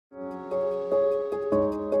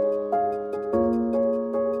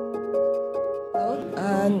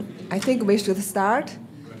think we should start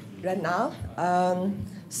right now.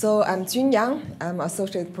 So I'm Jun Yang. I'm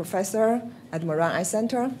associate professor at Moran Eye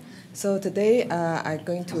Center. So today I'm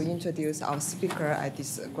going to introduce our speaker at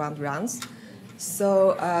this ground rounds.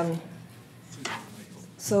 So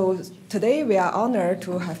today we are honored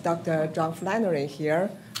to have Dr. John Flannery here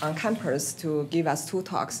on campus to give us two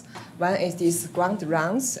talks. One is this ground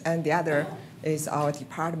rounds, and the other is our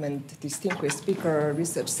department distinguished speaker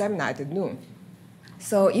research seminar at noon.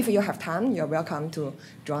 So if you have time, you're welcome to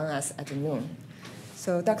join us at noon.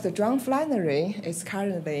 So Dr. John Flannery is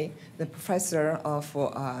currently the professor of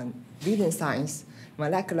vision science,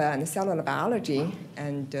 molecular and cellular biology,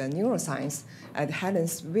 and neuroscience at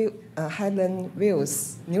Helen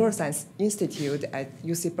Wills Neuroscience Institute at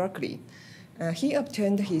UC Berkeley. He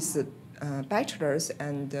obtained his bachelor's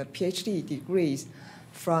and PhD degrees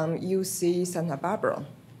from UC Santa Barbara,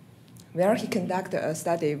 where he conducted a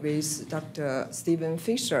study with Dr. Stephen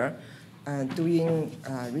Fisher doing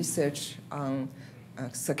research on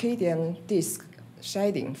circadian disk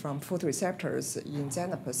shedding from photoreceptors in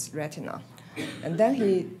xenopus retina. And then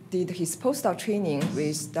he did his postdoc training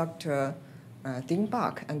with Dr. Dean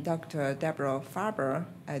Bach and Dr. Deborah Farber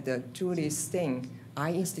at the Julie Stein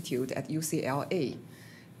Eye Institute at UCLA.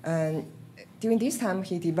 And during this time,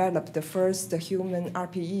 he developed the first human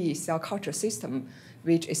RPE cell culture system,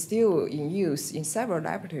 which is still in use in several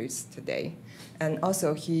laboratories today. And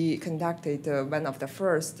also, he conducted one of the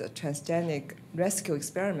first transgenic rescue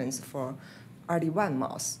experiments for RD1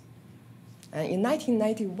 mouse. And in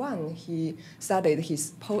 1991, he started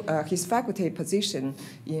his faculty position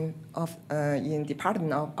in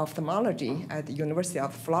Department of Ophthalmology at the University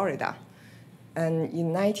of Florida. And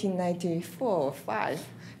in 1994-5,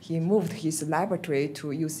 he moved his laboratory to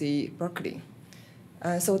UC Berkeley.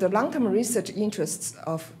 So the long-term research interests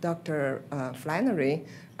of Dr. Flannery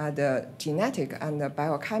are the genetic and the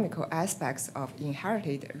biochemical aspects of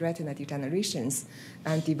inherited retinal degenerations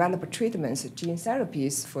and develop treatments, gene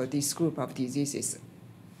therapies for this group of diseases.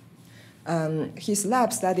 His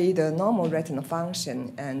lab studied the normal retinal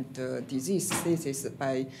function and disease status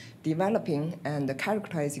by developing and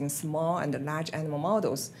characterizing small and large animal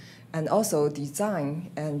models, and also design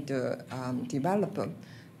and develop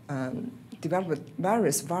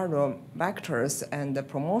various viral vectors and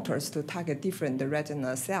promoters to target different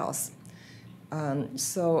retinal cells.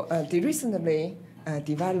 They recently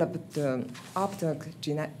developed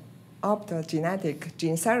optogenetic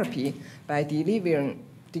gene therapy by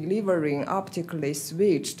delivering optically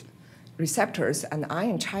switched receptors and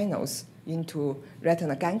ion channels into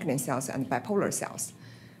retinal ganglion cells and bipolar cells.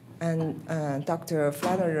 And Dr.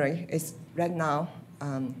 Flannery is right now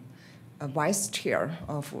a vice chair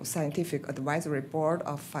of Scientific Advisory Board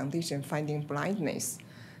of Foundation Fighting Blindness.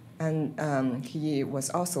 And he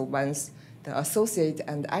was also once the associate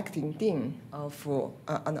and acting dean of,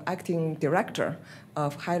 an acting director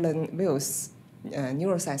of Helen Wills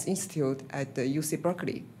Neuroscience Institute at the UC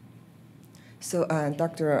Berkeley. So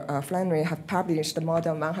Dr. Flannery have published more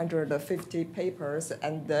than 150 papers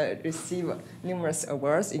and received numerous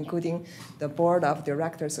awards, including the Board of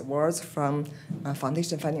Directors Awards from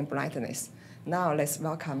Foundation Fighting Blindness. Now let's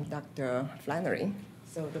welcome Dr. Flannery.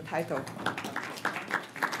 So the title.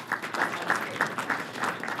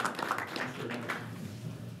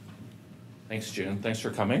 Thanks, June. Thanks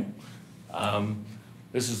for coming.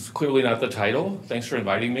 This is clearly not the title. Thanks for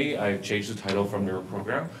inviting me. I've changed the title from your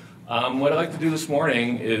program. What I'd like to do this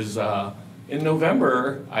morning is, in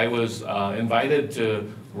November, I was invited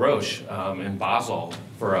to Roche in Basel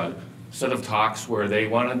for a set of talks where they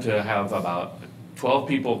wanted to have about 12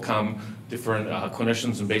 people come, different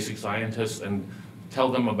clinicians and basic scientists, and tell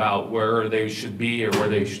them about where they should be or where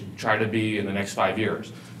they should try to be in the next 5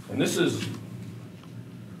 years. And this is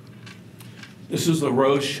the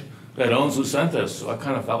Roche that owns Lucentis, so I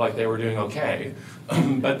kind of felt like they were doing okay.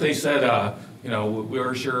 But they said, we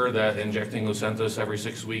were sure that injecting Lucentis every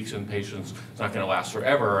 6 weeks in patients is not going to last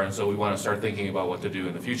forever, and so we want to start thinking about what to do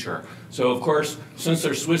in the future. So, of course, since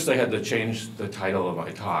they're Swiss, they had to change the title of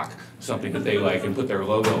my talk, something that they like, and put their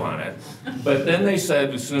logo on it. But then they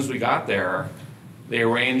said, as soon as we got there, they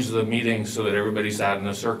arranged the meeting so that everybody sat in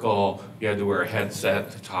a circle. You had to wear a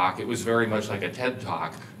headset to talk. It was very much like a TED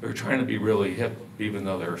Talk. They were trying to be really hip, even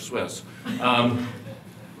though they're Swiss.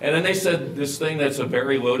 And then they said this thing that's a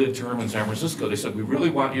very loaded term in San Francisco. They said, we really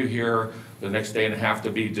want you here the next day and a half to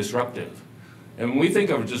be disruptive. And when we think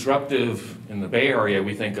of disruptive in the Bay Area,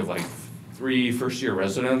 we think of like 3 first-year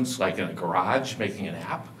residents, like in a garage, making an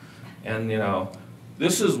app. And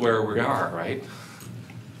this is where we are, right?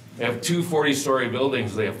 They have 2 40-story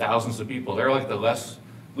buildings. They have thousands of people. They're like the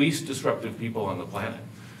least disruptive people on the planet.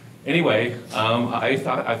 Anyway, I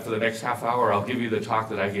thought for the next half hour, I'll give you the talk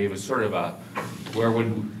that I gave as sort of a, where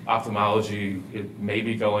would ophthalmology it may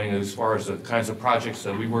be going as far as the kinds of projects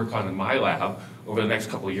that we work on in my lab over the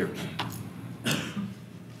next couple of years.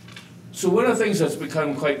 So one of the things that's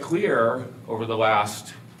become quite clear over the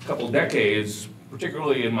last couple decades,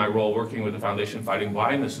 particularly in my role working with the Foundation Fighting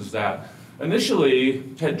Blindness, is that initially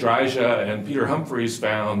Ted Dreija and Peter Humphreys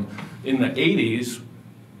found in the 80s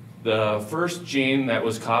the first gene that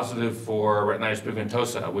was causative for retinitis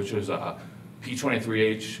pigmentosa, which was a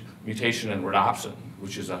P23H mutation in rhodopsin,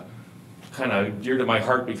 which is a kind of dear to my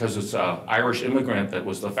heart because it's an Irish immigrant that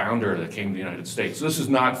was the founder that came to the United States. So this is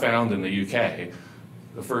not found in the UK.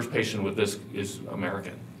 The first patient with this is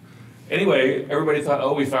American. Anyway, everybody thought,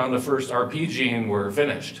 oh, we found the first RP gene, we're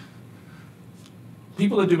finished.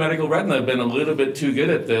 People that do medical retina have been a little bit too good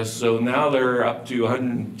at this, so now they're up to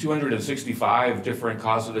 265 different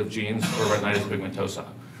causative genes for retinitis pigmentosa.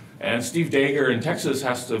 And Steve Dager in Texas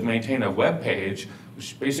has to maintain a web page,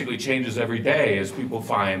 which basically changes every day as people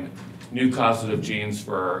find new causative genes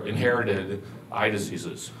for inherited eye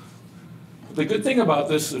diseases. The good thing about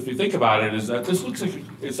this, if you think about it, is that this looks like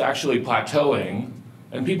it's actually plateauing,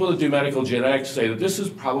 and people that do medical genetics say that this is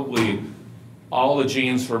probably all the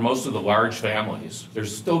genes for most of the large families.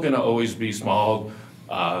 There's still going to always be small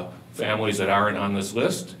families that aren't on this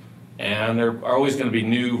list, and there are always going to be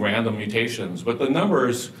new random mutations. But the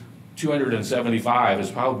numbers, 275, is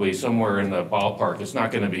probably somewhere in the ballpark. It's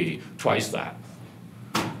not going to be twice that.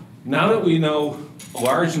 Now that we know a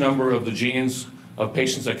large number of the genes of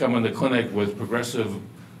patients that come in the clinic with progressive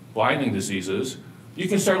blinding diseases, you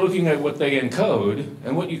can start looking at what they encode,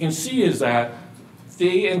 and what you can see is that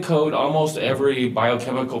they encode almost every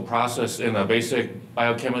biochemical process in a basic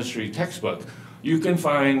biochemistry textbook. You can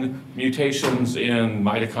find mutations in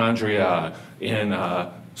mitochondria, in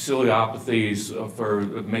ciliopathies for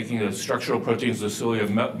making the structural proteins of the cilia,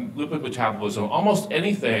 lipid metabolism, almost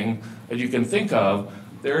anything that you can think of,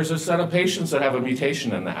 there's a set of patients that have a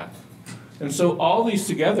mutation in that. And so all these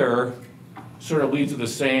together sort of lead to the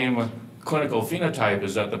same clinical phenotype,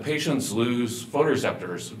 is that the patients lose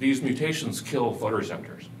photoreceptors. These mutations kill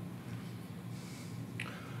photoreceptors.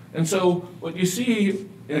 And so what you see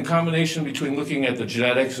in a combination between looking at the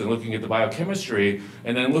genetics and looking at the biochemistry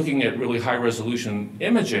and then looking at really high resolution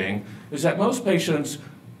imaging is that most patients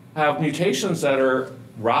have mutations that are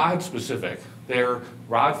rod specific. Their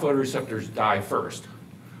rod photoreceptors die first.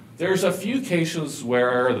 There's a few cases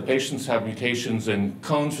where the patients have mutations in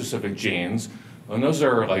cone specific genes, and those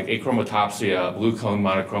are like achromatopsia, blue cone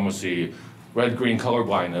monochromacy, red-green color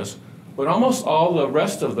blindness. But almost all the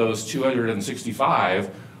rest of those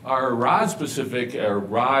 265 are rod-specific or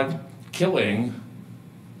rod-killing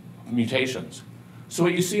mutations. So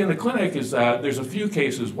what you see in the clinic is that there's a few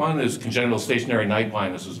cases. One is congenital stationary night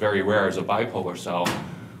blindness, is very rare as a bipolar cell.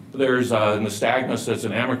 There's nystagmus that's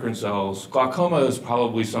in amacrine cells. Glaucoma is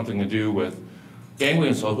probably something to do with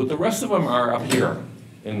ganglion cells, but the rest of them are up here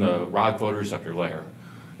in the rod photoreceptor layer.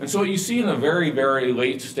 And so what you see in the very, very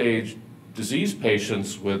late stage disease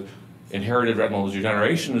patients with inherited retinal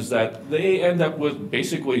degeneration is that they end up with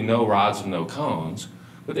basically no rods and no cones,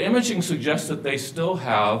 but the imaging suggests that they still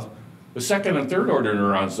have the second and third order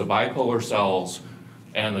neurons, the bipolar cells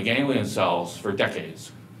and the ganglion cells, for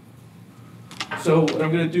decades. So what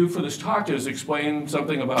I'm going to do for this talk is explain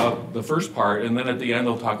something about the first part, and then at the end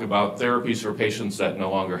I'll talk about therapies for patients that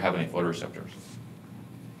no longer have any photoreceptors.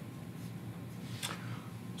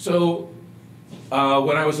 So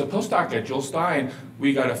when I was a postdoc at Joel Stein,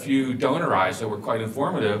 we got a few donor eyes that were quite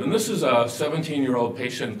informative. And this is a 17-year-old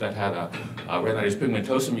patient that had a retinitis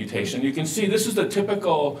pigmentosa mutation. You can see this is the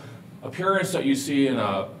typical appearance that you see in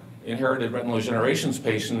a inherited retinal degenerations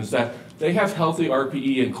patient, is that they have healthy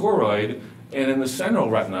RPE and choroid, and in the central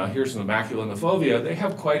retina, here's the macula and the fovea, they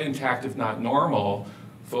have quite intact, if not normal,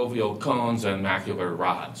 foveal cones and macular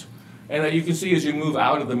rods. And you can see as you move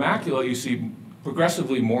out of the macula, you see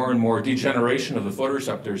progressively more and more degeneration of the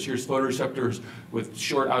photoreceptors. Here's photoreceptors with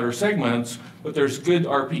short outer segments, but there's good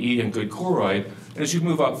RPE and good choroid. And as you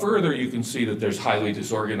move up further, you can see that there's highly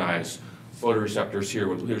disorganized photoreceptors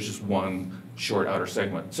here. There's just one short outer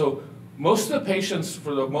segment. So most of the patients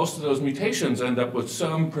for most of those mutations end up with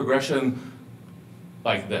some progression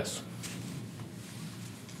like this.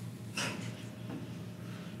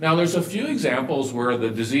 Now there's a few examples where the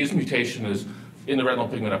disease mutation is in the retinal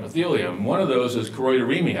pigment epithelium. One of those is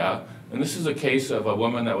choroideremia, and this is a case of a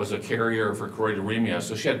woman that was a carrier for choroideremia.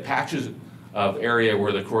 So she had patches of area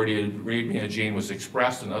where the choroideremia gene was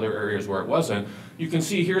expressed and other areas where it wasn't. You can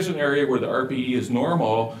see here's an area where the RPE is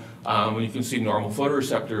normal, You can see normal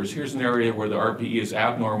photoreceptors. Here's an area where the RPE is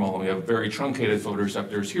abnormal, and we have very truncated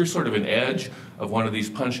photoreceptors. Here's sort of an edge of one of these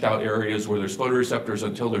punched out areas where there's photoreceptors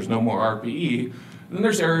until there's no more RPE. And then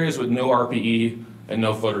there's areas with no RPE and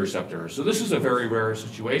no photoreceptors. So this is a very rare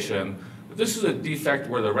situation. But this is a defect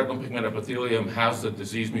where the retinal pigment epithelium has the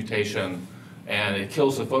disease mutation, and it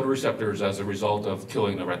kills the photoreceptors as a result of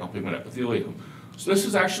killing the retinal pigment epithelium. So this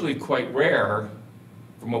is actually quite rare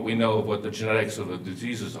from what we know of what the genetics of the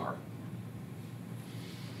diseases are.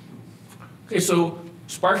 Okay, so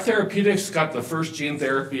Spark Therapeutics got the first gene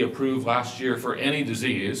therapy approved last year for any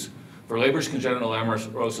disease, for Leber's congenital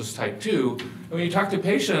amaurosis type 2. And when you talk to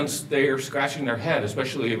patients, they are scratching their head,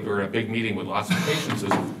 especially if we're in a big meeting with lots of patients,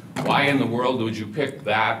 is why in the world would you pick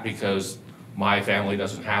that because my family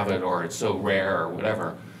doesn't have it, or it's so rare, or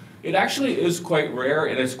whatever. It actually is quite rare,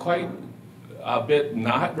 and it's quite a bit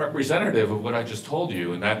not representative of what I just told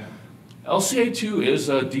you, in that LCA2 is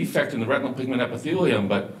a defect in the retinal pigment epithelium,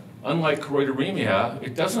 but unlike choroideremia,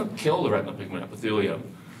 it doesn't kill the retinal pigment epithelium.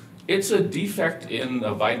 It's a defect in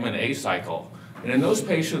the vitamin A cycle. And in those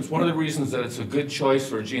patients, one of the reasons that it's a good choice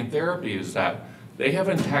for gene therapy is that they have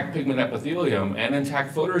intact pigment epithelium and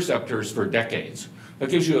intact photoreceptors for decades.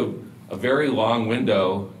 That gives you a very long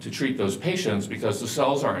window to treat those patients because the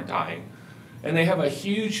cells aren't dying. And they have a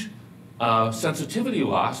huge sensitivity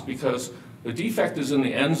loss because the defect is in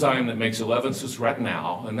the enzyme that makes 11-cis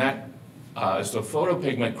retinal, and that is the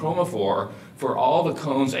photopigment chromophore for all the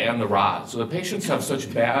cones and the rods. So the patients have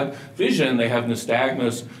such bad vision, they have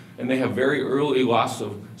nystagmus, and they have very early loss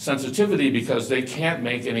of sensitivity because they can't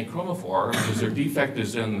make any chromophore because their defect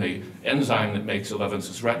is in the enzyme that makes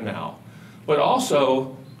 11-cis retinal. But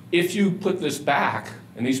also, if you put this back,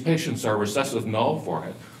 and these patients are recessive null for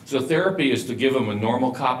it, so therapy is to give them a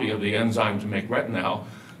normal copy of the enzyme to make retinal,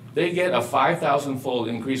 they get a 5,000-fold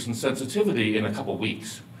increase in sensitivity in a couple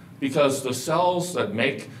weeks because the cells that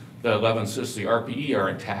make the 11-cis, the RPE, are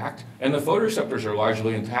intact, and the photoreceptors are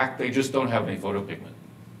largely intact, they just don't have any photopigment.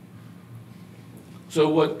 So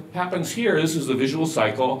what happens here, this is the visual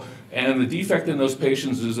cycle, and the defect in those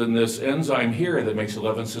patients is in this enzyme here that makes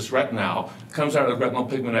 11-cis retinal. It comes out of the retinal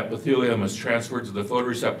pigment epithelium, is transferred to the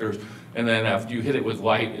photoreceptors, and then after you hit it with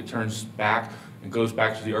light, it turns back and goes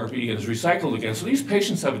back to the RPE and is recycled again. So these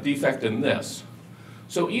patients have a defect in this.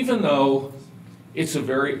 So even though it's a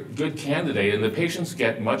very good candidate and the patients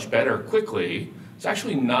get much better quickly, it's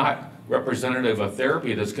actually not representative of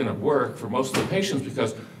therapy that's going to work for most of the patients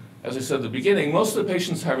because, as I said at the beginning, most of the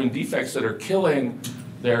patients having defects that are killing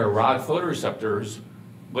their rod photoreceptors,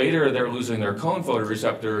 later they're losing their cone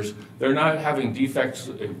photoreceptors, they're not having defects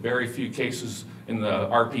in very few cases in the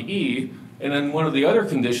RPE, and then one of the other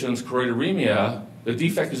conditions, choroideremia, the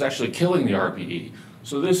defect is actually killing the RPE.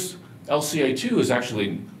 So this LCA2 is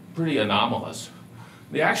actually pretty anomalous.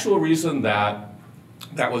 The actual reason that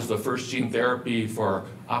that was the first gene therapy for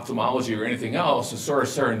ophthalmology or anything else is sort of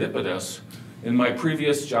serendipitous. In my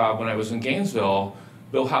previous job when I was in Gainesville,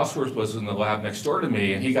 Bill Houseworth was in the lab next door to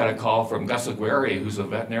me, and he got a call from Gus Aguirre, who's a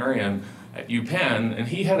veterinarian at UPenn, and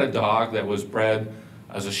he had a dog that was bred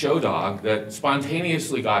as a show dog that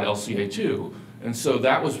spontaneously got LCA2. And so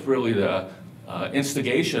that was really the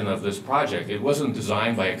instigation of this project. It wasn't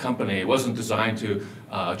designed by a company. It wasn't designed to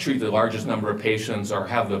treat the largest number of patients or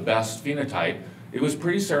have the best phenotype. It was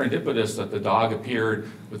pretty serendipitous that the dog appeared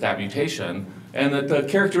with that mutation, and that the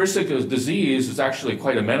characteristic of disease is actually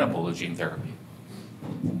quite amenable to gene therapy.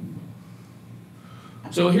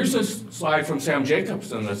 So here's a slide from Sam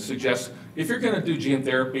Jacobson that suggests if you're going to do gene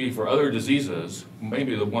therapy for other diseases,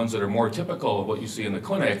 maybe the ones that are more typical of what you see in the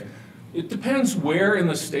clinic, it depends where in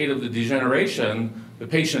the state of the degeneration the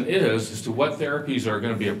patient is as to what therapies are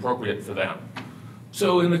going to be appropriate for them.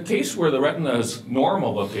 So in the case where the retina is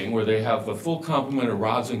normal looking, where they have the full complement of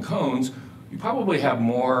rods and cones, you probably have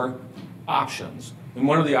more options. And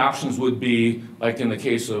one of the options would be, like in the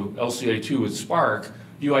case of LCA2 with Spark,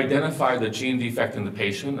 you identify the gene defect in the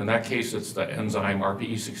patient. In that case, it's the enzyme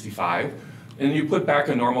RPE65. And you put back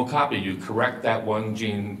a normal copy. You correct that one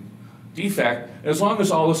gene defect. As long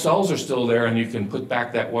as all the cells are still there and you can put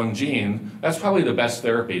back that one gene, that's probably the best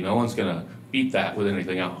therapy. No one's going to beat that with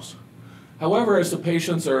anything else. However, as the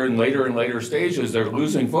patients are in later and later stages, they're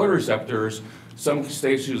losing photoreceptors. Some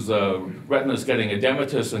stages, the retina is getting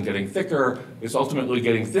edematous and getting thicker. It's ultimately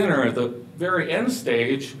getting thinner. At the very end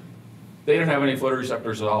stage, they don't have any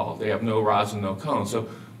photoreceptors at all. They have no rods and no cones. So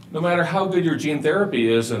no matter how good your gene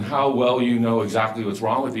therapy is and how well you know exactly what's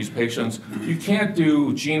wrong with these patients, you can't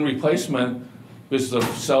do gene replacement because the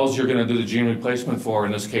cells you're going to do the gene replacement for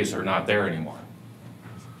in this case are not there anymore.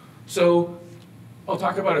 So I'll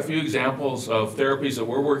talk about a few examples of therapies that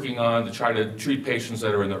we're working on to try to treat patients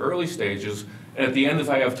that are in the early stages. And at the end, if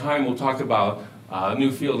I have time, we'll talk about a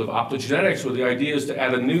new field of optogenetics, where the idea is to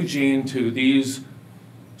add a new gene to these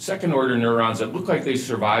second-order neurons that look like they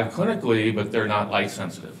survive clinically, but they're not light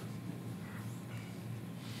sensitive.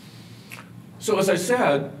 So as I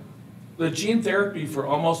said, the gene therapy for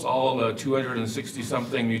almost all the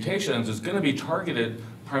 260-something mutations is going to be targeted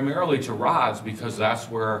primarily to rods, because that's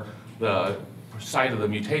where the site of the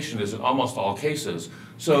mutation is in almost all cases.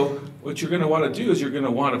 So what you're going to want to do is you're going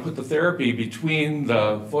to want to put the therapy between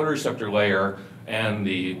the photoreceptor layer and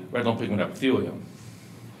the retinal pigment epithelium.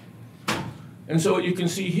 And so what you can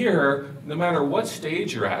see here, no matter what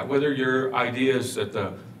stage you're at, whether your idea is that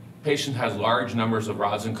the patient has large numbers of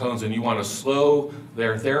rods and cones and you want to slow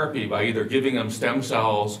their therapy by either giving them stem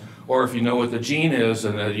cells, or if you know what the gene is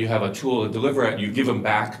and that you have a tool to deliver it, you give them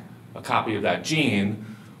back a copy of that gene,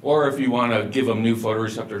 or if you want to give them new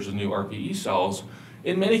photoreceptors and new RPE cells.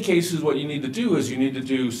 In many cases, what you need to do is you need to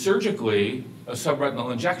do surgically a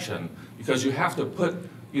subretinal injection, because you have to put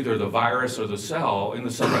either the virus or the cell in the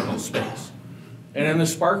subretinal space. And in the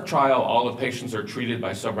SPARK trial, all the patients are treated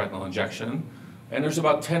by subretinal injection. And there's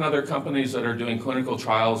about 10 other companies that are doing clinical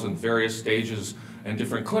trials in various stages and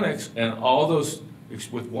different clinics, and all those,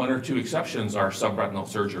 with one or two exceptions, are subretinal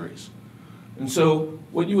surgeries. And so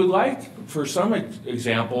what you would like for some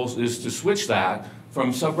examples is to switch that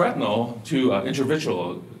from subretinal to an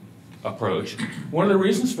intravitreal approach. One of the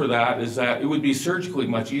reasons for that is that it would be surgically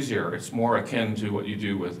much easier. It's more akin to what you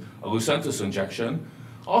do with a Lucentis injection.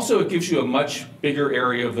 Also, it gives you a much bigger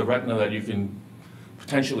area of the retina that you can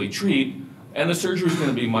potentially treat, and the surgery is going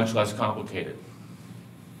to be much less complicated.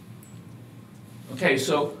 Okay,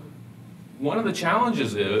 so one of the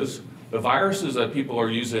challenges is the viruses that people are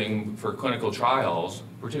using for clinical trials,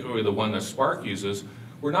 particularly the one that SPARK uses,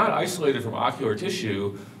 were not isolated from ocular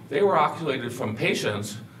tissue. They were isolated from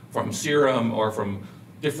patients, from serum, or from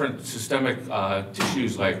different systemic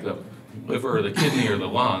tissues like the liver or the kidney or the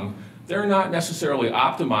lung. They're not necessarily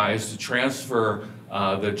optimized to transfer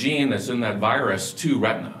the gene that's in that virus to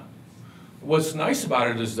retina. What's nice about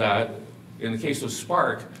it is that, in the case of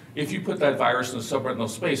SPARK, if you put that virus in the subretinal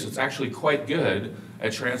space, it's actually quite good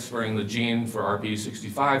at transferring the gene for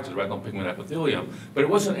RPE65 to the retinal pigment epithelium. But it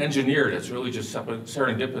wasn't engineered. It's really just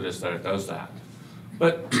serendipitous that it does that.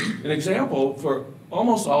 But an example for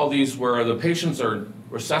almost all these where the patients are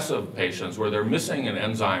recessive patients, where they're missing an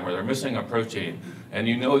enzyme or they're missing a protein, and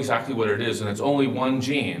you know exactly what it is, and it's only one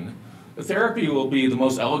gene, the therapy will be, the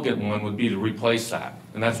most elegant one would be to replace that.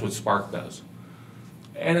 And that's what SPARK does.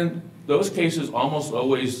 And in those cases, almost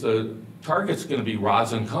always the target's going to be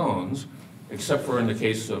rods and cones, except for in the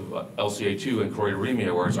case of LCA2 and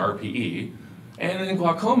choroideremia, where it's RPE. And in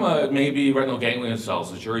glaucoma, it may be retinal ganglion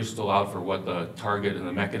cells. The jury's still out for what the target and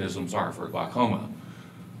the mechanisms are for glaucoma.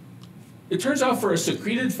 It turns out for a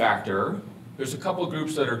secreted factor, there's a couple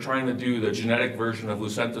groups that are trying to do the genetic version of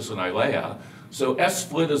Lucentis and Eylea. So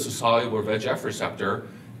S-split is a soluble VEGF receptor.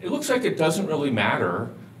 It looks like it doesn't really matter,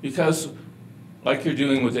 because like you're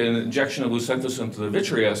doing with an injection of Lucentis into the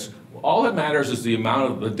vitreous, all that matters is the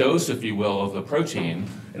amount of the dose, if you will, of the protein.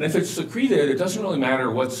 And if it's secreted, it doesn't really matter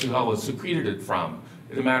what cell it's secreted it from.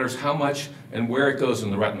 It matters how much and where it goes in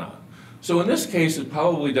the retina. So in this case, it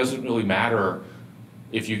probably doesn't really matter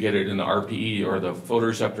if you get it in the RPE or the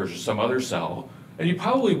photoreceptors or some other cell. And you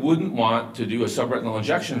probably wouldn't want to do a subretinal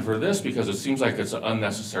injection for this, because it seems like it's an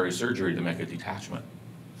unnecessary surgery to make a detachment.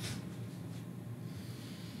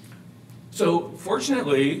 So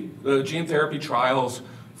fortunately, the gene therapy trials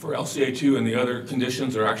for LCA2 and the other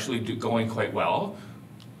conditions are actually going quite well.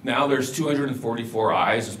 Now there's 244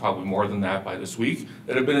 eyes, it's probably more than that by this week,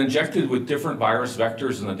 that have been injected with different virus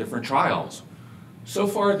vectors in the different trials. So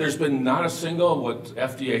far, there's been not a single what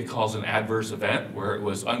FDA calls an adverse event, where it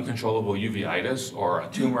was uncontrollable uveitis or a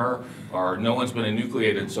tumor, or no one's been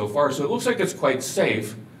enucleated so far. So it looks like it's quite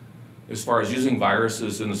safe as far as using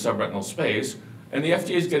viruses in the subretinal space. And the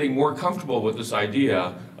FDA is getting more comfortable with this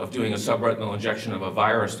idea of doing a subretinal injection of a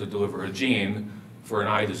virus to deliver a gene for an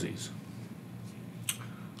eye disease.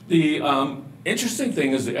 The interesting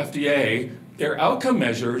thing is the FDA, their outcome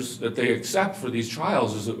measures that they accept for these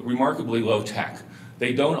trials is remarkably low tech.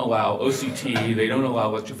 They don't allow OCT, they don't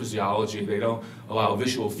allow electrophysiology, they don't allow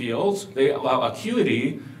visual fields, they allow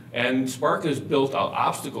acuity, and SPARK has built an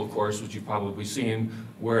obstacle course, which you've probably seen,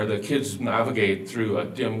 where the kids navigate through a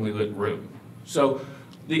dimly lit room. So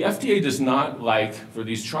the FDA does not like, for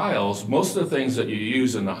these trials, most of the things that you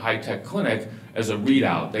use in the high-tech clinic as a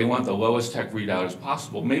readout. They want the lowest tech readout as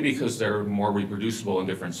possible, maybe because they're more reproducible in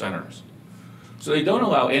different centers. So they don't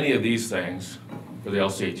allow any of these things for the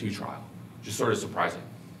LCA2 trial. which is sort of surprising.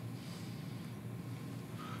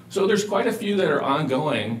 So there's quite a few that are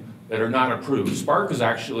ongoing that are not approved. Spark is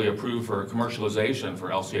actually approved for commercialization for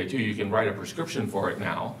LCA2. You can write a prescription for it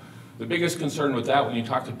now. The biggest concern with that when you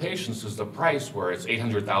talk to patients is the price, where it's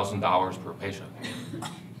 $800,000 per patient.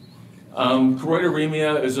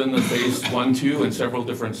 Choroideremia is in the phase 1-2 in several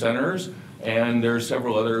different centers, and there are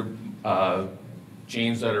several other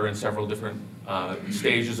genes that are in several different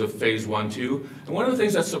stages of phase 1-2. And one of the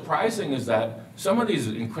things that's surprising is that some of these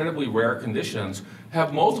incredibly rare conditions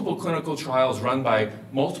have multiple clinical trials run by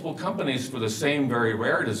multiple companies for the same very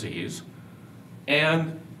rare disease.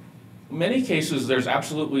 And in many cases, there's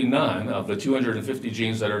absolutely none of the 250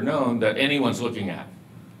 genes that are known that anyone's looking at.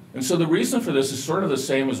 And so the reason for this is sort of the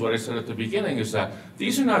same as what I said at the beginning, is that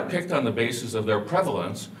these are not picked on the basis of their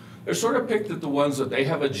prevalence. They're sort of picked at the ones that they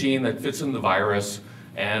have a gene that fits in the virus,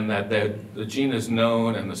 and that the gene is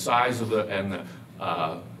known, and the size of the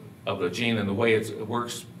gene and the way it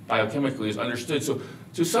works biochemically is understood. So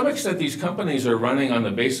to some extent, these companies are running on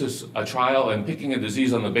the basis a trial and picking a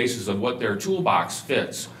disease on the basis of what their toolbox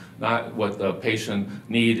fits, not what the patient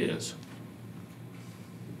need is.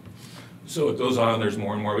 So it goes on, there's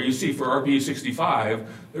more and more. You see for RPE65,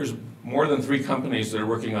 there's more than 3 companies that are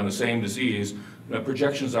working on the same disease. The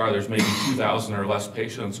projections are there's maybe 2,000 or less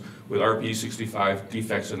patients with RPE65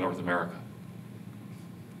 defects in North America.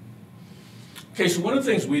 Okay, so one of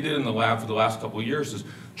the things we did in the lab for the last couple of years is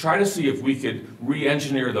try to see if we could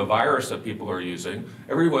re-engineer the virus that people are using.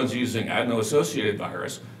 Everyone's using adeno-associated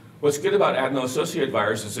virus. What's good about adeno-associated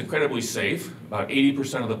virus is it's incredibly safe. About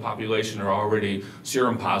 80% of the population are already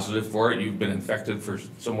serum positive for it. You've been infected for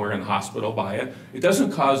somewhere in the hospital by it. It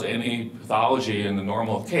doesn't cause any pathology in the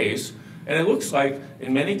normal case. And it looks like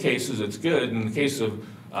in many cases it's good. In the case of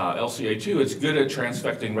LCA2, it's good at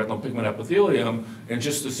transfecting retinal pigment epithelium in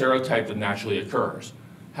just the serotype that naturally occurs.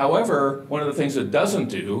 However, one of the things it doesn't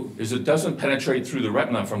do is it doesn't penetrate through the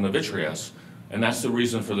retina from the vitreous. And that's the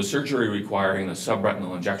reason for the surgery requiring the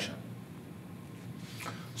subretinal injection.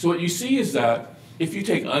 So what you see is that if you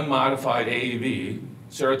take unmodified AAV,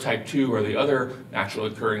 serotype 2 or the other naturally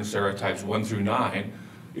occurring serotypes 1 through 9,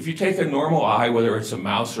 if you take a normal eye, whether it's a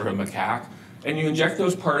mouse or a macaque, and you inject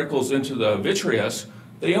those particles into the vitreous,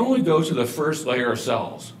 they only go to the first layer of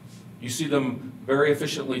cells. You see them very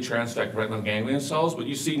efficiently transfect retinal ganglion cells, but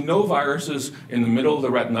you see no viruses in the middle of the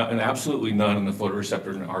retina and absolutely none in the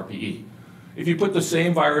photoreceptor and RPE. If you put the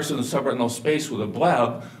same virus in the subretinal space with a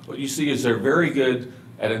bleb, what you see is they're very good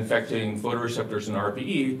at infecting photoreceptors and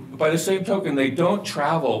RPE, but by the same token, they don't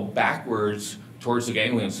travel backwards towards the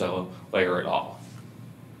ganglion cell layer at all.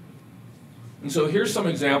 And so here's some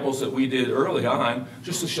examples that we did early on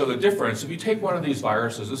just to show the difference. If you take one of these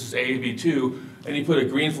viruses, this is AAV2, and you put a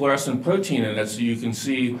green fluorescent protein in it so you can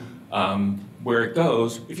see where it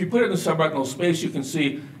goes, if you put it in the subretinal space, you can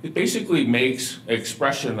see it basically makes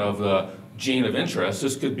expression of the gene of interest.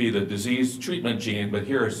 This could be the disease treatment gene, but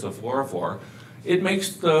here it's the fluorophore. It makes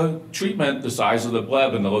the treatment the size of the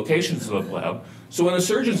bleb and the locations of the bleb. So when the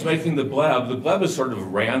surgeon's making the bleb is sort of a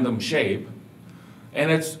random shape, and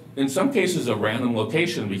it's in some cases a random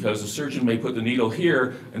location because the surgeon may put the needle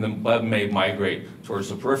here and the bleb may migrate towards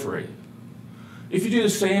the periphery. If you do the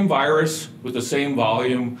same virus with the same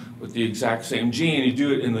volume, with the exact same gene, you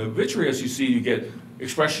do it in the vitreous, you see you get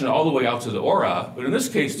expression all the way out to the aura, but in this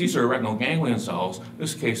case, these are retinal ganglion cells. In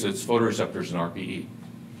this case, it's photoreceptors and RPE.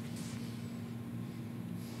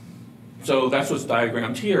 So that's what's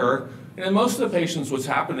diagrammed here. And in most of the patients, what's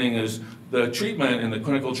happening is the treatment in the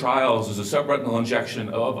clinical trials is a subretinal injection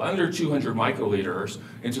of under 200 microliters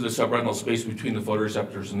into the subretinal space between the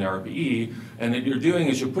photoreceptors and the RPE. And what you're doing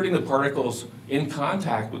is you're putting the particles in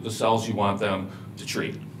contact with the cells you want them to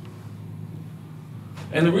treat.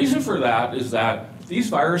 And the reason for that is that these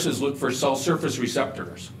viruses look for cell surface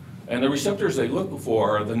receptors. And the receptors they look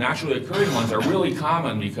for, the naturally occurring ones, are really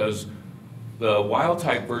common because the wild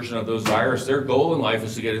type version of those viruses, their goal in life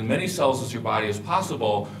is to get as many cells as your body as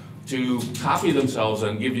possible to copy themselves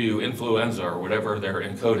and give you influenza or whatever they're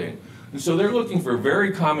encoding. And so they're looking for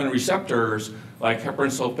very common receptors like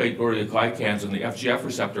heparan sulfate glucosidase and the FGF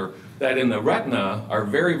receptor that in the retina are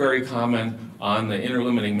very, very common on the inner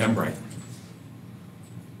limiting membrane.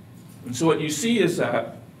 And so what you see is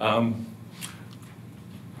that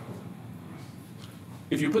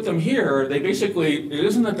if you put them here, they basically, it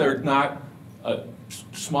isn't that they're not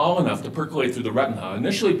small enough to percolate through the retina.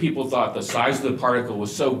 Initially, people thought the size of the particle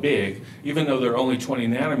was so big, even though they're only 20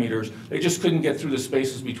 nanometers, they just couldn't get through the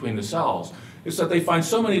spaces between the cells. It's that they find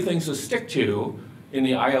so many things to stick to, in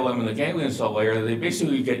the ILM and the ganglion cell layer, they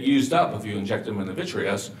basically get used up if you inject them in the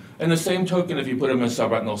vitreous. And the same token if you put them in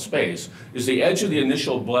subretinal space, is the edge of the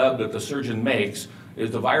initial bleb that the surgeon makes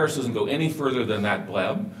is the virus doesn't go any further than that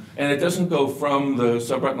bleb, and it doesn't go from the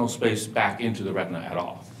subretinal space back into the retina at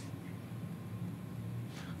all.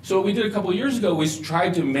 So what we did a couple of years ago, we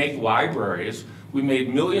tried to make libraries. We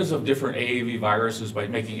made millions of different AAV viruses by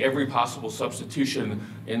making every possible substitution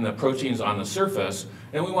in the proteins on the surface,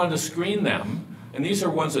 and we wanted to screen them. And these are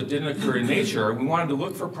ones that didn't occur in nature. We wanted to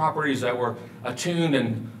look for properties that were attuned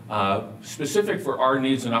and specific for our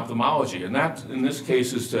needs in ophthalmology. And that, in this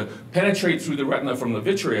case, is to penetrate through the retina from the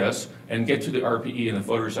vitreous and get to the RPE and the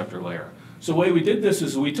photoreceptor layer. So the way we did this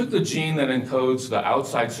is we took the gene that encodes the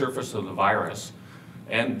outside surface of the virus,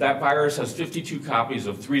 and that virus has 52 copies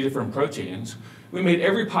of 3 different proteins. We made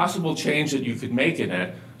every possible change that you could make in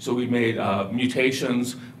it. So we made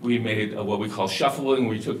mutations, we made what we call shuffling.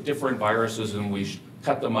 We took different viruses and we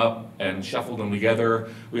cut them up and shuffled them together.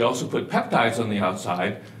 We also put peptides on the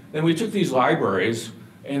outside. Then we took these libraries,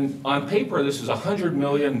 and on paper, this is 100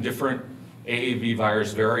 million different AAV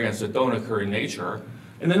virus variants that don't occur in nature.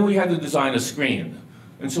 And then we had to design a screen.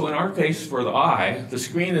 And so in our case, for the eye, the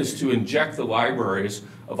screen is to inject the libraries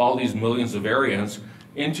of all these millions of variants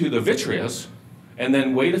into the vitreous, and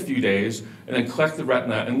then wait a few days, and then collect the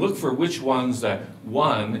retina and look for which ones that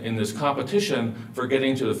won in this competition for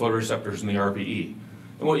getting to the photoreceptors and the RPE.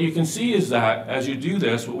 And what you can see is that as you do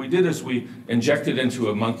this, what we did is we inject it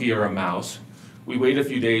into a monkey or a mouse. We wait a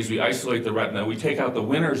few days, we isolate the retina, we take out the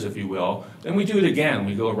winners, if you will, then we do it again.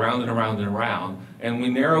 We go around and around and around, and we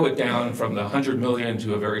narrow it down from the 100 million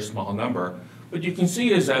to a very small number. What you can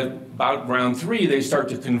see is that about round 3, they start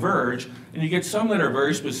to converge, and you get some that are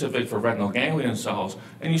very specific for retinal ganglion cells,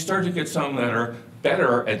 and you start to get some that are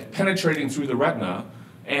better at penetrating through the retina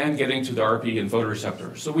and getting to the RPE and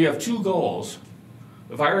photoreceptors. So we have 2 goals.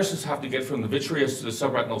 The viruses have to get from the vitreous to the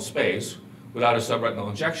subretinal space without a subretinal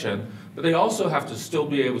injection, but they also have to still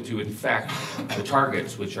be able to infect the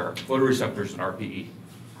targets, which are photoreceptors and RPE.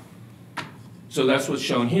 So that's what's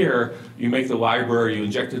shown here. You make the library, you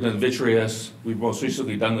inject it in the vitreous. We've most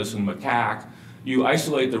recently done this in macaque. You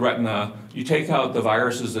isolate the retina, you take out the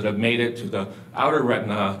viruses that have made it to the outer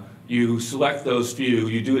retina, you select those few,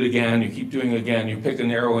 you do it again, you keep doing it again, you pick a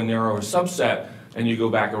narrower and narrower subset, and you go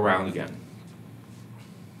back around again.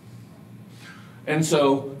 And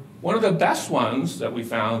so one of the best ones that we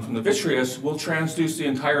found from the vitreous will transduce the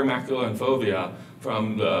entire macula and fovea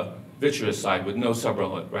from the vitreous side with no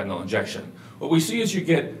subretinal injection. What we see is you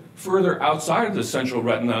get further outside of the central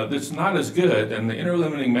retina that's not as good, and the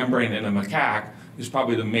interlimiting membrane in a macaque is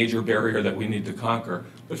probably the major barrier that we need to conquer.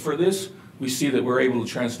 But for this, we see that we're able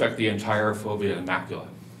to transfect the entire fovea and macula.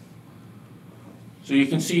 So you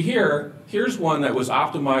can see here, here's one that was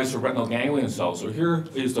optimized for retinal ganglion cells. So here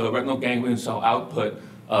is the retinal ganglion cell output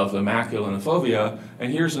of the macula and the fovea,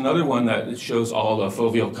 and here's another one that shows all the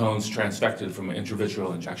foveal cones transfected from an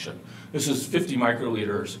intravitreal injection. This is 50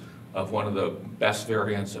 microliters of one of the best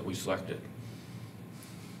variants that we selected.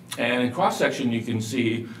 And in cross-section, you can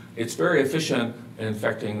see it's very efficient in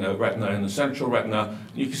infecting the retina and the central retina.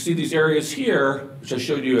 You can see these areas here, which I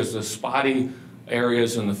showed you as the spotty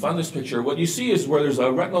areas in the fundus picture. What you see is where there's a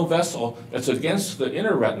retinal vessel that's against the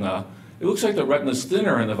inner retina, it looks like the retina's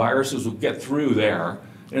thinner and the viruses will get through there.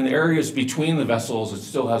 And in the areas between the vessels, it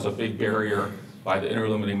still has a big barrier by the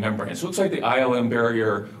interlimiting membrane. So it looks like the ILM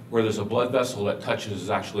barrier where there's a blood vessel that touches is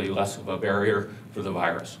actually less of a barrier for the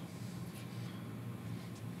virus.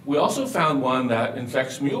 We also found one that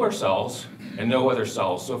infects Mueller cells and no other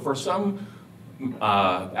cells. So for some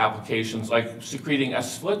applications, like secreting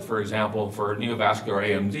S-FLT, for example, for neovascular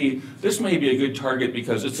AMD, this may be a good target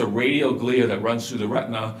because it's a radial glia that runs through the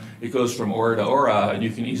retina. It goes from aura to aura, and you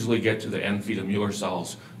can easily get to the end feet of Mueller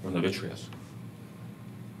cells from the vitreous.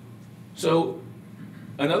 So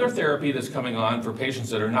another therapy that's coming on for patients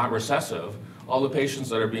that are not recessive, all the patients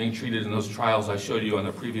that are being treated in those trials I showed you on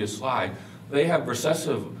the previous slide, they have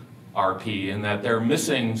recessive RP in that they're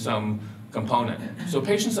missing some component. So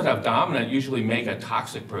patients that have dominant usually make a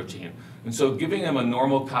toxic protein. And so giving them a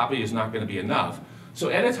normal copy is not going to be enough. So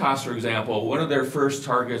Editas, for example, one of their first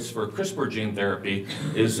targets for CRISPR gene therapy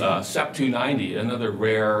is CEP290, another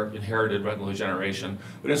rare inherited retinal degeneration.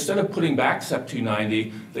 But instead of putting back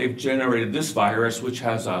CEP290, they've generated this virus, which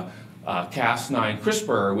has a Cas9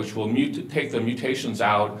 CRISPR, which will take the mutations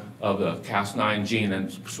out of the Cas9 gene and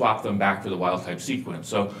swap them back to the wild type sequence.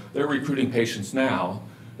 So they're recruiting patients now.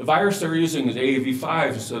 The virus they're using is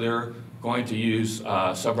AAV5, so they're going to use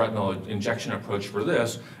a subretinal injection approach for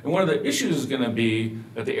this. And one of the issues is going to be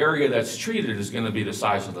that the area that's treated is going to be the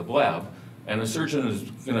size of the bleb. And the surgeon is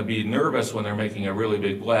going to be nervous when they're making a really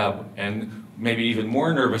big bleb, and maybe even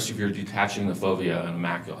more nervous if you're detaching the fovea and the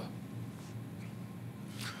macula.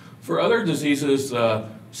 For other diseases, the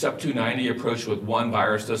CEP290 approach with one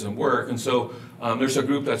virus doesn't work, and so there's a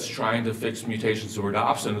group that's trying to fix mutations in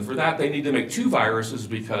rhodopsin, and for that they need to make two viruses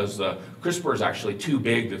because the CRISPR is actually too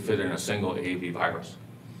big to fit in a single AAV virus.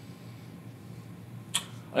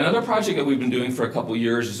 Another project that we've been doing for a couple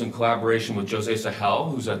years is in collaboration with José Sahel,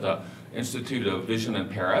 who's at the Institute of Vision in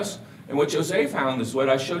Paris. And what José found is what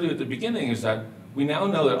I showed you at the beginning, is that we now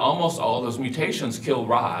know that almost all of those mutations kill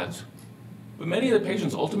rods, but many of the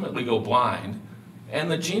patients ultimately go blind, and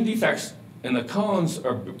the gene defects in the cones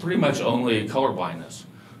are pretty much only color blindness.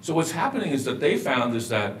 So what's happening is that they found is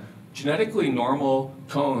that genetically normal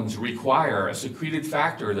cones require a secreted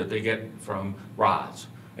factor that they get from rods,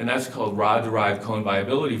 and that's called rod-derived cone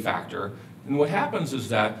viability factor. And what happens is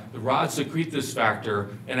that the rods secrete this factor,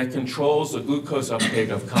 and it controls the glucose uptake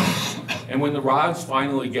of cones. And when the rods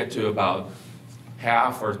finally get to about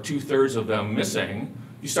half or 2/3 of them missing,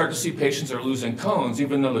 you start to see patients are losing cones,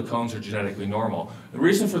 even though the cones are genetically normal. The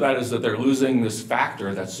reason for that is that they're losing this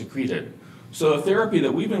factor that's secreted. So the therapy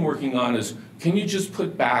that we've been working on is, can you just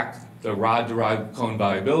put back the rod-derived cone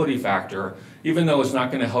viability factor, even though it's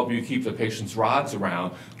not going to help you keep the patient's rods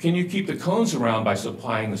around? Can you keep the cones around by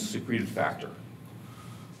supplying the secreted factor?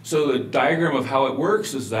 So the diagram of how it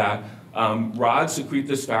works is that rods secrete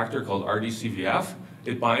this factor called RDCVF.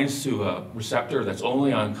 It binds to a receptor that's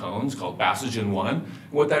only on cones called basogen-1.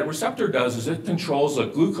 What that receptor does is it controls a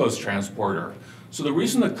glucose transporter. So the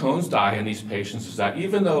reason the cones die in these patients is that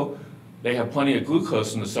even though they have plenty of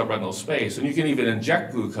glucose in the subretinal space, and you can even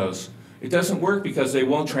inject glucose, it doesn't work because they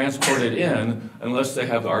won't transport it in unless they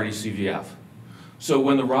have the RDCVF. So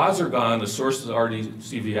when the rods are gone, the source of the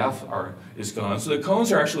RDCVF is gone. So the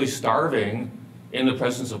cones are actually starving in the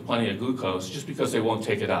presence of plenty of glucose just because they won't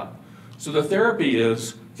take it up. So the therapy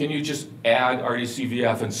is, can you just add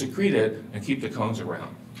RDCVF and secrete it and keep the cones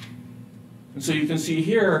around? And so you can see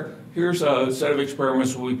here, here's a set of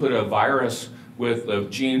experiments where we put a virus with a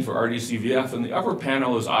gene for RDCVF, and the upper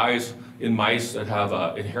panel is eyes in mice that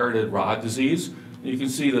have inherited rod disease. And you can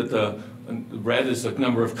see that the red is the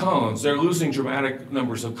number of cones. They're losing dramatic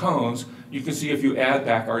numbers of cones. You can see if you add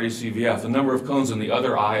back RDCVF, the number of cones in the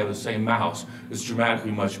other eye of the same mouse is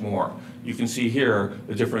dramatically much more. You can see here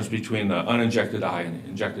the difference between the uninjected eye and the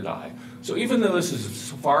injected eye. So even though this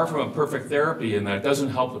is far from a perfect therapy and that it doesn't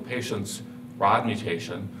help the patient's rod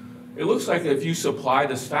mutation, it looks like if you supply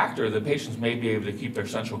this factor, the patients may be able to keep their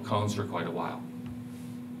central cones for quite a while.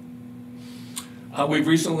 We've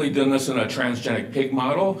recently done this in a transgenic pig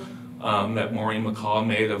model that Maureen McCall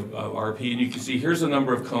made of RP, and you can see here's the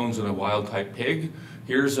number of cones in a wild-type pig.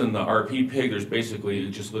 Here's in the RP pig, there's basically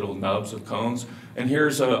just little nubs of cones. And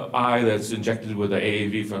here's an eye that's injected with the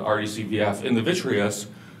AAV for RDCVF in the vitreous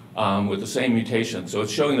with the same mutation. So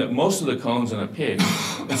it's showing that most of the cones in a pig,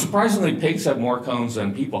 and surprisingly pigs have more cones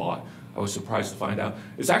than people. I was surprised to find out.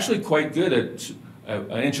 It's actually quite good at an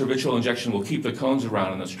intravitreal injection will keep the cones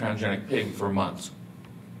around in this transgenic pig for months.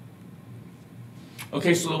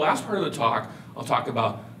 Okay, so the last part of the talk, I'll talk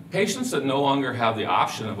about patients that no longer have the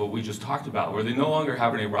option of what we just talked about, where they no longer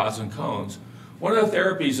have any rods and cones. One of the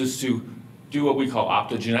therapies is to do what we call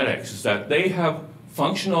optogenetics, is that they have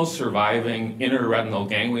functional surviving intraretinal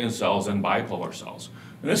ganglion cells and bipolar cells.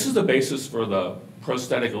 And this is the basis for the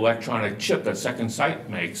prosthetic electronic chip that Second Sight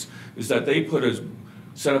makes, is that they put a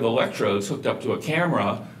set of electrodes hooked up to a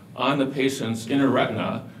camera on the patient's inner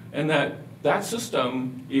retina, and that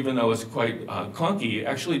system, even though it's quite clunky,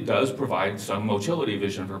 actually does provide some motility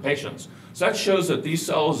vision for patients. So that shows that these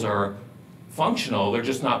cells are functional, they're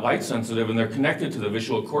just not light sensitive, and they're connected to the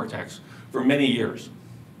visual cortex for many years.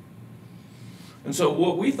 And so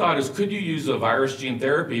what we thought is, could you use a virus gene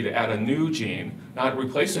therapy to add a new gene, not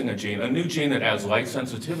replacing a gene, a new gene that adds light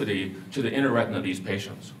sensitivity to the inner retina of these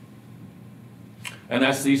patients? And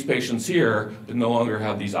that's these patients here that no longer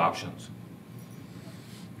have these options.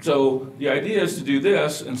 So the idea is to do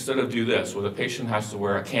this instead of do this, where the patient has to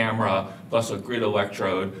wear a camera plus a grid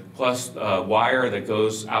electrode plus a wire that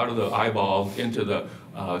goes out of the eyeball into the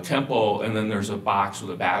temple, and then there's a box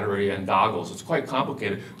with a battery and goggles. It's quite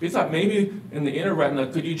complicated. We thought maybe in the inner retina,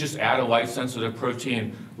 could you just add a light-sensitive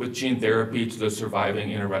protein with gene therapy to the surviving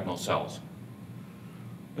intraretinal cells?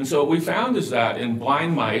 And so what we found is that in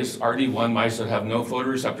blind mice, RD1 mice that have no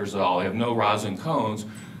photoreceptors at all, they have no rods and cones,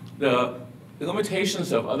 the the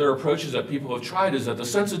limitations of other approaches that people have tried is that the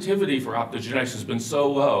sensitivity for optogenetics has been so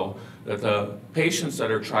low that the patients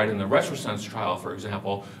that are tried in the Retrosense trial, for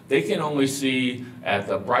example, they can only see at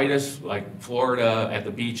the brightest, like Florida at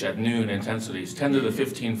the beach at noon intensities, 10 to the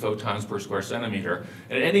 15 photons per square centimeter.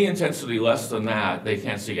 And at any intensity less than that, they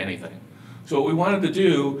can't see anything. So what we wanted to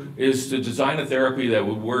do is to design a therapy that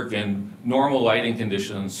would work in normal lighting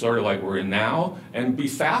conditions, sort of like we're in now, and be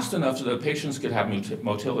fast enough so that patients could have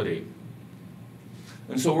motility.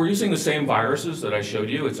 And so we're using the same viruses that I showed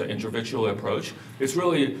you. It's an intravitreal approach. It's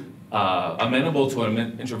really amenable to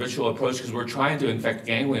an intravitreal approach because we're trying to infect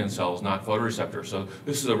ganglion cells, not photoreceptors. So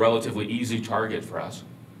this is a relatively easy target for us.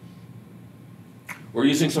 We're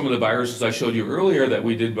using some of the viruses I showed you earlier that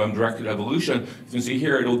we did on directed evolution. You can see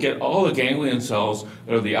here it'll get all the ganglion cells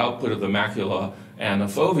that are the output of the macula and the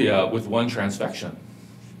fovea with one transfection.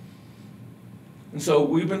 And so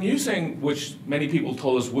we've been using, which many people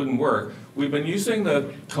told us wouldn't work, we've been using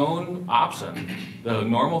the cone opsin, the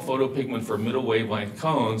normal photopigment for middle wavelength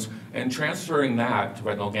cones, and transferring that to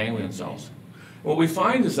retinal ganglion cells. What we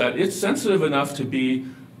find is that it's sensitive enough to be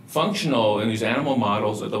functional in these animal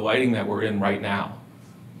models at the lighting that we're in right now.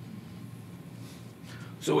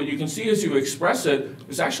 So what you can see as you express it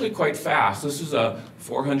is actually quite fast. This is a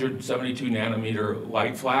 472 nanometer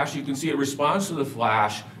light flash. You can see it responds to the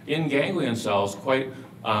flash in ganglion cells quite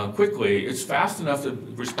quickly. It's fast enough to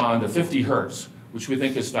respond to 50 hertz, which we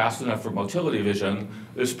think is fast enough for motility vision.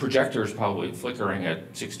 This projector is probably flickering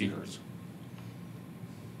at 60 hertz.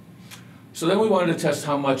 So then we wanted to test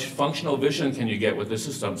how much functional vision can you get with this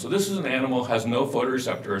system. So this is an animal, has no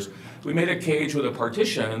photoreceptors. We made a cage with a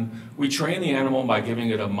partition. We train the animal by giving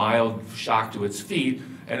it a mild shock to its feet,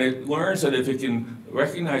 and it learns that if it can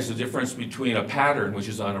recognize the difference between a pattern, which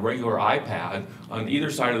is on a regular iPad, on either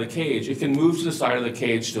side of the cage, it can move to the side of the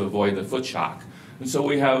cage to avoid the foot shock. And so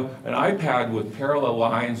we have an iPad with parallel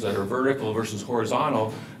lines that are vertical versus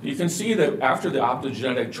horizontal. You can see that after the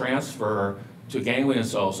optogenetic transfer to ganglion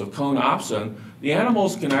cells of cone opsin, the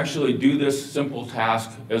animals can actually do this simple task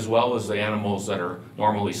as well as the animals that are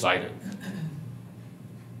normally sighted.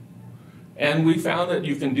 And we found that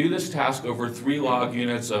you can do this task over 3 log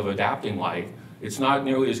units of adapting light. It's not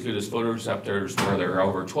nearly as good as photoreceptors where there are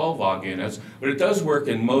over 12 log units, but it does work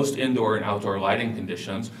in most indoor and outdoor lighting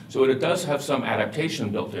conditions, so it does have some adaptation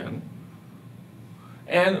built in.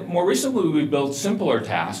 And more recently, we built simpler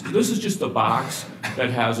tasks. This is just a box that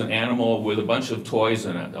has an animal with a bunch of toys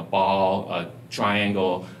in it, a ball, a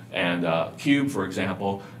triangle, and a cube, for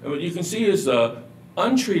example. And what you can see is the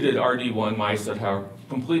untreated RD1 mice that are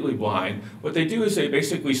completely blind. What they do is they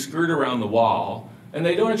basically skirt around the wall, and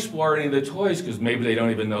they don't explore any of the toys because maybe they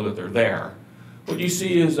don't even know that they're there. What you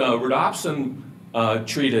see is a rhodopsin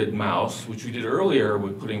treated mouse, which we did earlier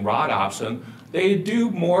with putting rhodopsin. They do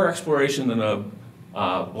more exploration than a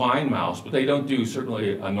blind mouse, but they don't do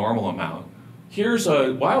certainly a normal amount. Here's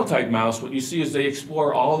a wild-type mouse. What you see is they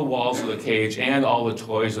explore all the walls of the cage and all the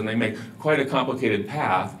toys, and they make quite a complicated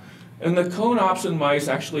path. And the cone opsin mice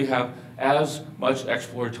actually have as much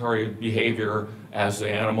exploratory behavior as the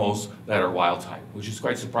animals that are wild-type, which is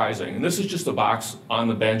quite surprising. And this is just a box on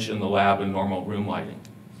the bench in the lab in normal room lighting.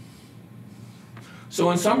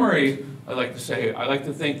 So in summary, I like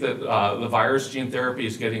to think that the virus gene therapy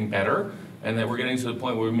is getting better, and that we're getting to the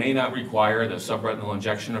point where we may not require the subretinal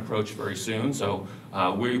injection approach very soon. So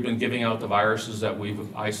we've been giving out the viruses that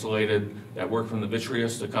we've isolated that work from the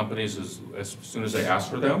vitreous to companies as soon as they ask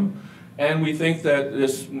for them. And we think that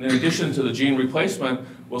this, in addition to the gene replacement,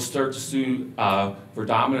 we'll start to see for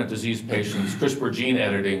dominant disease patients CRISPR gene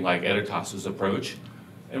editing like Editas's approach.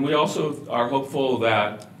 And we also are hopeful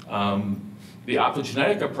that the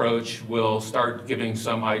optogenetic approach will start giving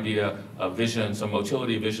some idea of vision, some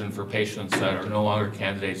motility vision for patients that are no longer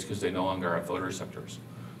candidates because they no longer have photoreceptors.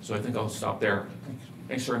 So I think I'll stop there.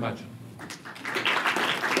 Thanks very much.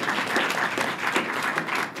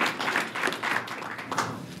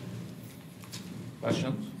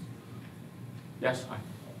 Questions? Yes, hi.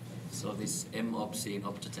 So this M-opsin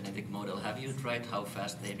optogenetic model, have you tried how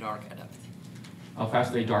fast they dark adapt? How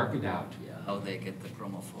fast they dark adapt? Yeah, how they get the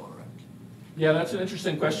chromophore. Yeah, that's an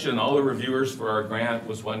interesting question. All the reviewers for our grant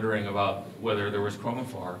was wondering about whether there was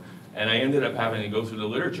chromophore. And I ended up having to go through the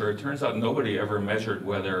literature. It turns out nobody ever measured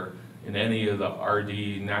whether in any of the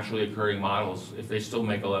RD naturally occurring models, if they still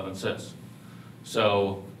make 11 cis.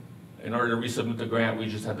 So in order to resubmit the grant, we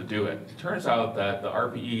just had to do it. It turns out that the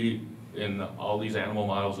RPE in all these animal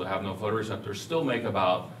models that have no photoreceptors still make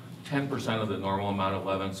about 10% of the normal amount of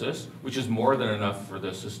 11 cis, which is more than enough for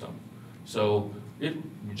this system. So it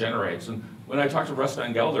regenerates. And when I talked to Russ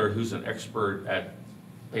Van Gelder, who's an expert at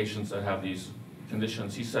patients that have these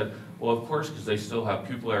conditions, he said, Well, of course, because they still have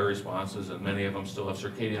pupillary responses, and many of them still have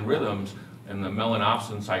circadian rhythms, and the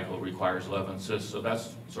melanopsin cycle requires 11 cysts. So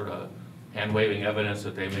that's sort of hand-waving evidence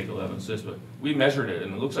that they make 11 cysts. But we measured it,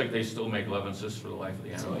 and it looks like they still make 11 cysts for the life of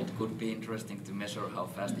the animal. So it could be interesting to measure how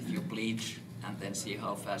fast, if you bleach, and then see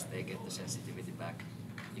how fast they get the sensitivity back.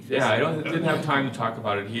 Yeah, I didn't have time to talk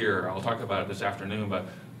about it here. I'll talk about it this afternoon, but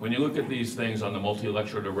when you look at these things on the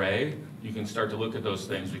multi-electrode array, you can start to look at those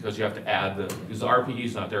things because you have to add because the RPE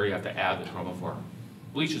is not there, you have to add the chromophore.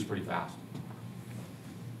 Bleach is pretty fast.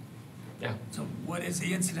 Yeah. So what is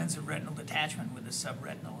the incidence of retinal detachment with a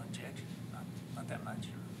subretinal injection? Not that much.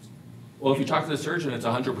 Well, if you talk to the surgeon, it's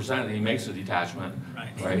 100% and he makes a detachment.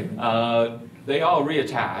 Right. They all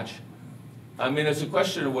reattach. I mean, it's a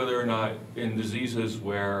question of whether or not in diseases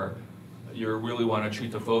where you really want to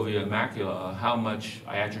treat the fovea and macula, how much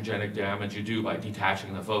iatrogenic damage you do by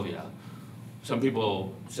detaching the fovea. Some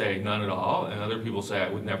people say none at all, and other people say I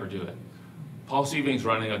would never do it. Paul Sieving's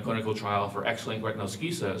running a clinical trial for X-linked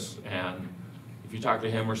retinoschisis, and if you talk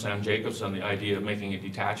to him or Sam Jacobson, the idea of making a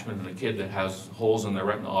detachment in a kid that has holes in their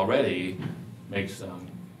retina already makes them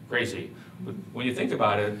crazy. But when you think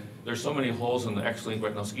about it, there's so many holes in the X-linked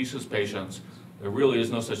retinoschisis patients, there really is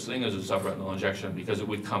no such thing as a subretinal injection because it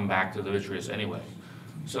would come back to the vitreous anyway.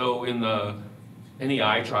 So in the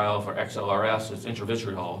NEI trial for XLRS, it's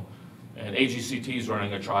intravitreal, and AGCT is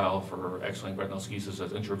running a trial for X-linked retinoschisis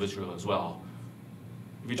that's intravitreal as well.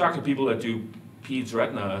 If you talk to people that do peds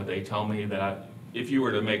retina, they tell me that if you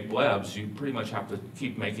were to make blebs, you pretty much have to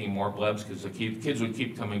keep making more blebs because the kids would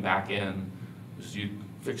keep coming back in. Because you'd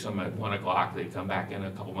fix them at 1 o'clock, they'd come back in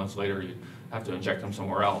a couple months later, you'd have to inject them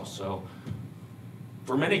somewhere else. So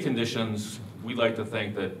for many conditions, we'd like to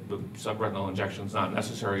think that the subretinal injection is not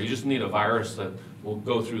necessary. You just need a virus that will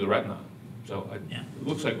go through the retina. So it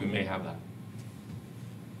looks like we may have that.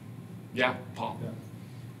 Yeah, Paul. Yeah.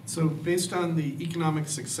 So based on the economic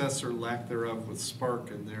success or lack thereof with Spark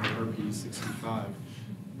and their RP65,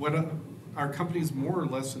 what are companies more or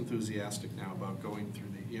less enthusiastic now about going through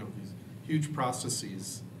the these huge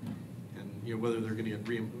processes, and whether they're going to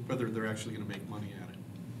get whether they're actually going to make money at it?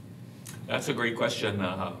 That's a great question.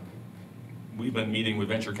 We've been meeting with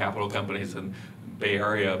venture capital companies in the Bay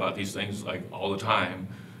Area about these things like all the time.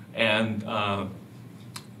 And at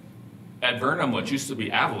Vernum, what used to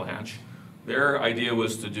be Avalanche, their idea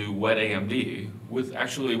was to do wet AMD with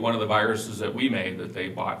actually one of the viruses that we made that they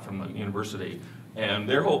bought from the university. And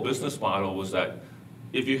their whole business model was that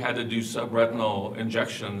if you had to do subretinal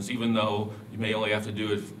injections, even though you may only have to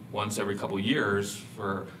do it once every couple of years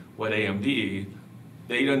for wet AMD,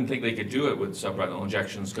 they didn't think they could do it with subretinal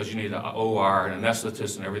injections because you need an OR and an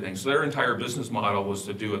anesthetist and everything. So their entire business model was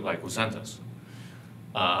to do it like Lucentis.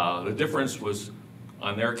 The difference was,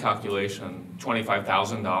 on their calculation,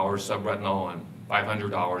 $25,000 subretinal and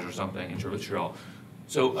 $500 or something intravitreal.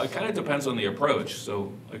 So it kind of depends on the approach.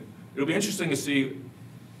 So it'll be interesting to see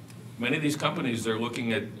many of these companies, they're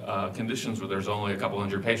looking at conditions where there's only a couple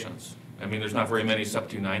hundred patients. I mean, there's not very many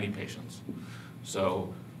sub-290 patients.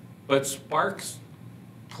 So, but Spark's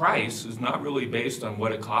price is not really based on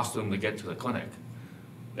what it cost them to get to the clinic.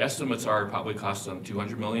 The estimates are it probably cost them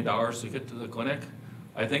 $200 million to get to the clinic.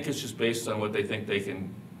 I think it's just based on what they think they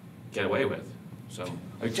can get away with. So,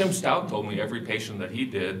 like Tim Stout told me every patient that he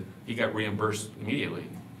did, he got reimbursed immediately.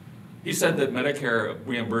 He said that Medicare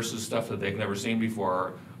reimburses stuff that they've never seen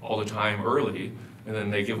before all the time early, and then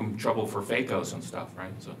they give them trouble for phaco's and stuff,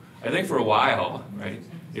 right? So I think for a while, right,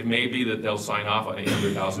 it may be that they'll sign off on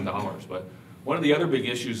 $800,000, but one of the other big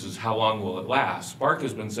issues is how long will it last? Spark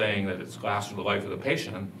has been saying that it's lasts for the life of the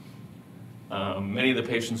patient. Many of the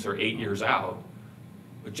patients are 8 years out.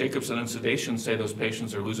 But Jacobson and Sedation say those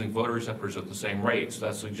patients are losing photoreceptors at the same rate, so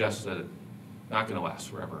that suggests that it's not going to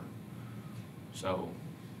last forever. So,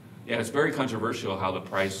 yeah, it's very controversial how the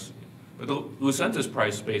price, but the Lucentis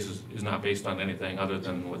price base is not based on anything other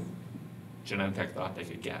than what Genentech thought they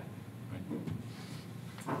could get. Right?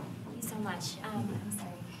 Thank you so much. I'm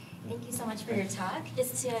sorry. Thank you so much for your talk.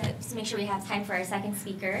 Just to make sure we have time for our second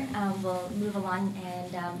speaker, we'll move along,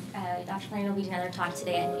 and Dr. Flannery will lead another talk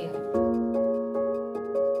today at noon.